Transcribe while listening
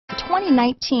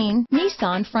2019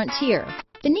 Nissan Frontier.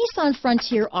 The Nissan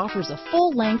Frontier offers a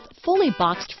full-length, fully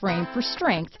boxed frame for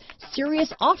strength,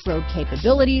 serious off-road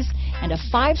capabilities, and a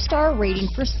 5-star rating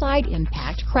for side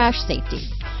impact crash safety.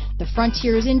 The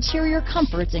Frontier's interior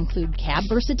comforts include cab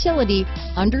versatility,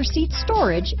 under-seat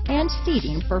storage, and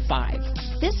seating for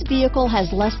 5. This vehicle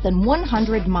has less than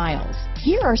 100 miles.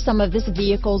 Here are some of this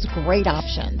vehicle's great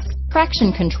options: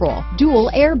 traction control,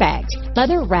 dual airbags,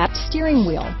 leather-wrapped steering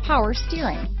wheel, power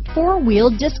steering,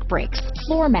 4-wheel disc brakes,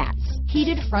 floor mats,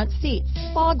 heated front seats,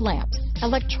 fog lamps,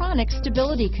 electronic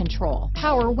stability control,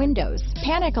 power windows,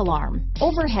 panic alarm,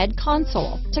 overhead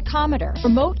console, tachometer,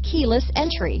 remote keyless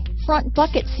entry, front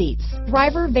bucket seats,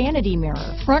 driver vanity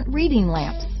mirror, front reading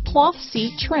lamps, cloth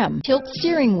seat trim, tilt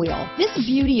steering wheel. This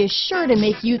beauty is sure to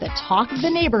make you the talk of the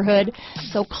neighborhood,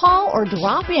 so call or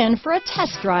drop in for a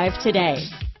test drive today.